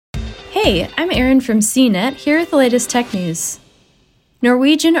Hey, I'm Erin from CNET, here with the latest tech news.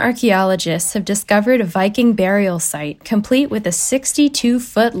 Norwegian archaeologists have discovered a Viking burial site complete with a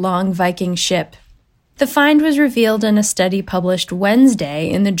 62-foot-long Viking ship. The find was revealed in a study published Wednesday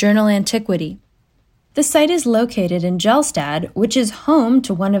in the journal Antiquity. The site is located in Jelstad, which is home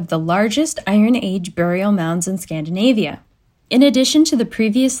to one of the largest Iron Age burial mounds in Scandinavia. In addition to the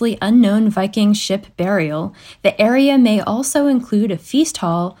previously unknown Viking ship burial, the area may also include a feast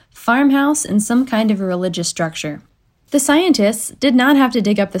hall, farmhouse, and some kind of a religious structure. The scientists did not have to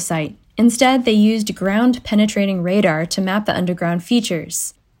dig up the site. Instead, they used ground-penetrating radar to map the underground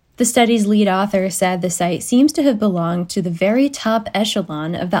features. The study's lead author said the site seems to have belonged to the very top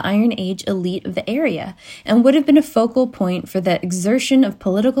echelon of the Iron Age elite of the area and would have been a focal point for the exertion of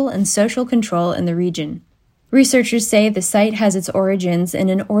political and social control in the region. Researchers say the site has its origins in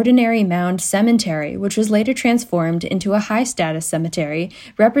an ordinary mound cemetery, which was later transformed into a high-status cemetery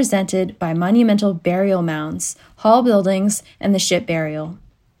represented by monumental burial mounds, hall buildings, and the ship burial.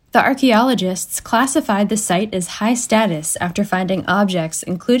 The archaeologists classified the site as high status after finding objects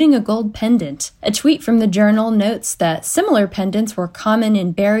including a gold pendant. A tweet from the journal notes that similar pendants were common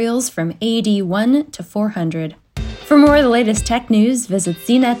in burials from AD 1 to 400. For more of the latest tech news, visit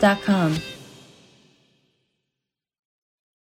cnet.com.